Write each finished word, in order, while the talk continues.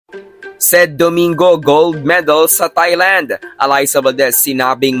Said Domingo gold medal sa Thailand. Alyssa Valdez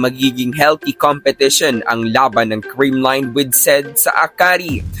sinabing magiging healthy competition ang laban ng Creamline with Ceddie sa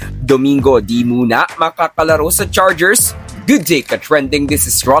Akari. Domingo di muna makakalaro sa Chargers. Good day ka-trending, this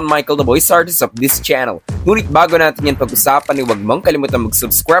is Ron Michael, the voice artist of this channel. Ngunit bago natin yan pag-usapan, huwag mong kalimutan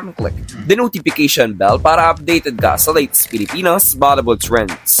mag-subscribe and click the notification bell para updated ka sa latest Pilipinas volleyball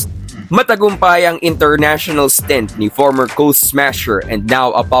trends. Matagumpay ang international stint ni former Coast Smasher and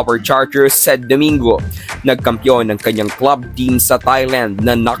now a Power Charger Ceddie Domingo. Nagkampiyon ng kanyang club team sa Thailand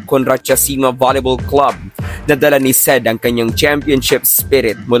na Nakhon Volleyball Club. Nadala ni Ceddie ang kanyang championship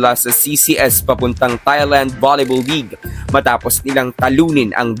spirit mula sa CCS papuntang Thailand Volleyball League matapos nilang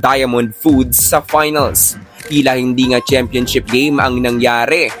talunin ang Diamond Foods sa finals. Tila hindi nga championship game ang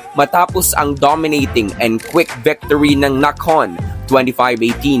nangyari matapos ang dominating and quick victory ng Nakhon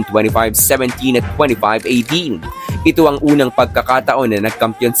 25-18, 25-17 at 25-18. Ito ang unang pagkakataon na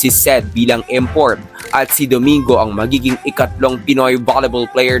nagkampiyon si Ceddie bilang import at si Domingo ang magiging ikatlong Pinoy volleyball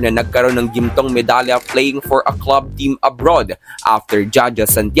player na nagkaroon ng gintong medalya playing for a club team abroad after Jaja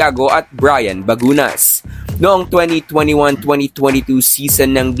Santiago at Brian Bagunas. Noong 2021-2022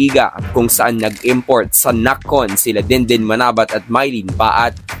 season ng liga kung saan nag-import sa Nakhon sila din Manabat at Mylene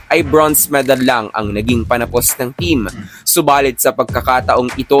Paat ay bronze medal lang ang naging panapos ng team. Subalit sa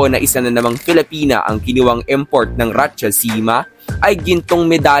pagkakataong ito na isa na namang Filipina ang kinuwang import ng Ratchasima ay gintong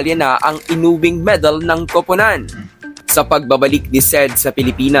medalya na ang inuwing medal ng koponan. Sa pagbabalik ni Ceddie sa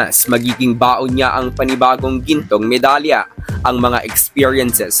Pilipinas, magiging baon niya ang panibagong gintong medalya. Ang mga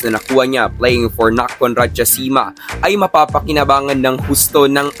experiences na nakuha niya playing for Nakhon Ratchasima ay mapapakinabangan ng husto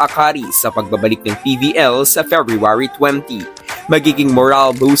ng Akari sa pagbabalik ng PVL sa February 20. Magiging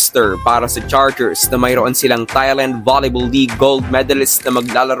morale booster para sa Chargers na mayroon silang Thailand Volleyball League gold medalist na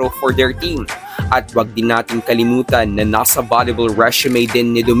maglalaro for their team. At wag din natin kalimutan na nasa volleyball resume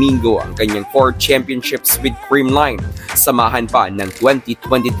din ni Domingo ang kanyang 4 championships with Creamline. Samahan pa ng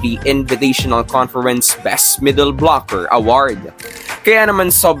 2023 Invitational Conference Best Middle Blocker Award. Kaya naman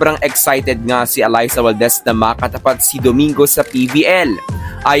sobrang excited nga si Alyssa Valdez na makatapat si Domingo sa PVL.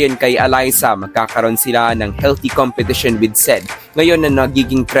 Ayon kay Alyssa, magkakaroon sila ng healthy competition with Ceddie. Ngayon na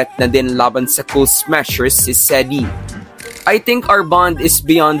nagiging threat na din laban sa Coast Smashers si Ceddie. I think our bond is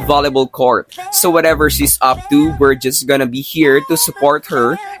beyond volleyball court. So whatever she's up to, we're just gonna be here to support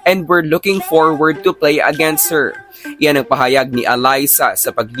her and we're looking forward to play against her. Yan ang pahayag ni Alyssa sa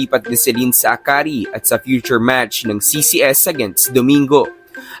paglipat ni Celine sa Akari at sa future match ng CCS against Domingo.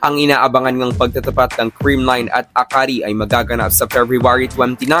 Ang inaabangan ng pagtatapat ng Creamline at Akari ay magaganap sa February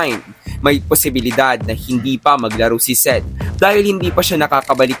 29. May posibilidad na hindi pa maglaro si Ceddie dahil hindi pa siya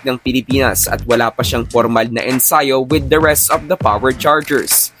nakakabalik ng Pilipinas at wala pa siyang formal na ensayo with the rest of the Power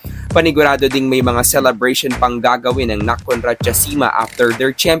Chargers. Panigurado ding may mga celebration pang gagawin ng Nakhon Ratchasima after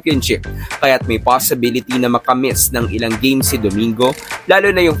their championship, kaya't may possibility na makamiss ng ilang games si Domingo,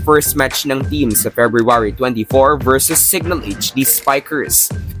 lalo na yung first match ng team sa February 24 versus Signal HD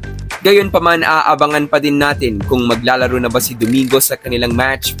Spikers. Gayunpaman, aabangan pa din natin kung maglalaro na ba si Domingo sa kanilang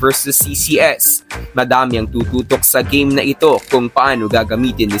match versus CCS. Madami ang tututok sa game na ito kung paano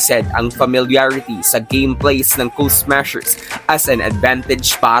gagamitin ni Ceddie ang familiarity sa gameplays ng Coast Smashers as an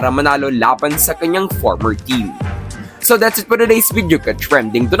advantage para manalo laban sa kanyang former team. So that's it for today's video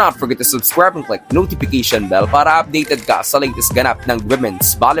ka-trending. Do not forget to subscribe and click the notification bell para updated ka sa latest ganap ng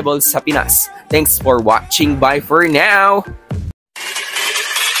women's volleyball sa Pinas. Thanks for watching. Bye for now!